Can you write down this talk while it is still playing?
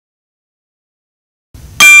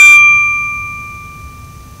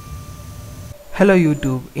Hello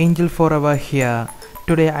YouTube, Angel Forever here.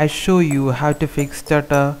 Today I show you how to fix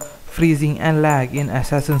stutter, freezing and lag in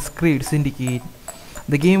Assassin's Creed Syndicate.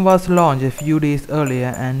 The game was launched a few days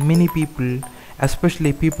earlier and many people,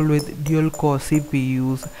 especially people with dual-core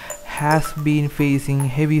CPUs, has been facing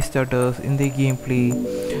heavy stutters in their gameplay.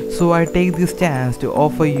 So I take this chance to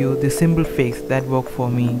offer you the simple fix that worked for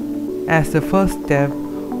me. As the first step,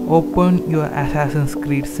 open your Assassin's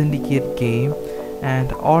Creed Syndicate game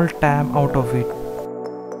and Alt-Tab out of it.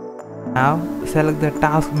 Now select the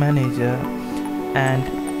task manager and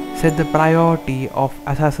set the priority of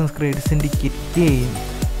Assassin's Creed Syndicate game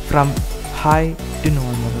from high to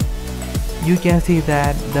normal. You can see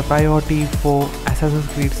that the priority for Assassin's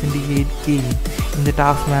Creed Syndicate game in the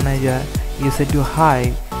task manager is set to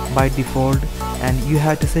high by default and you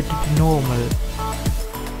have to set it to normal.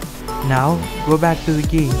 Now go back to the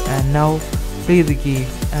game and now play the game,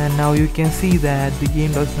 and now you can see that the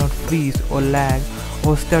game does not freeze or lag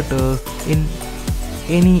or stutters in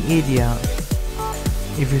any area.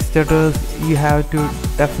 If it stutters, you have to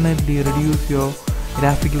definitely reduce your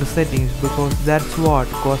graphical settings because that's what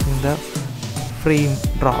causing the frame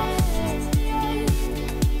drops.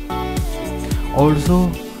 Also,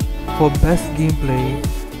 for best gameplay,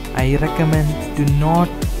 I recommend to not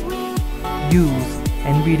use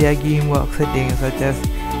NVIDIA GameWorks settings such as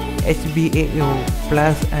HBAO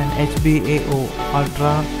Plus and HBAO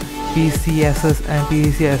Ultra, PCSS and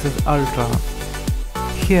PCSS Ultra.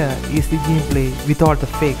 Here is the gameplay without the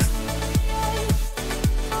fix.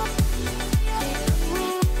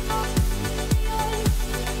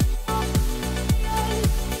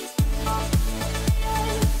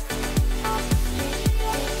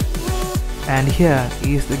 And here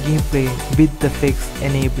is the gameplay with the fix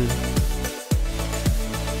enabled.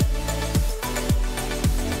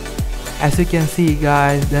 As you can see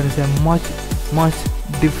guys, there is a much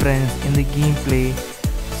difference in the gameplay.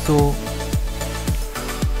 So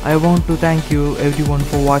I want to thank you everyone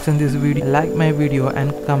for watching this video. Like my video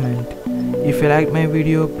and comment. If you liked my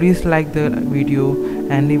video, please like the video,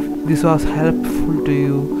 and if this was helpful to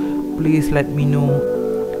you, please let me know.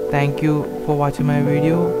 Thank you for watching my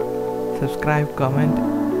video. Subscribe, comment.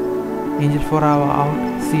 Angel Forever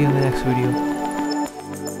out. See you in the next video.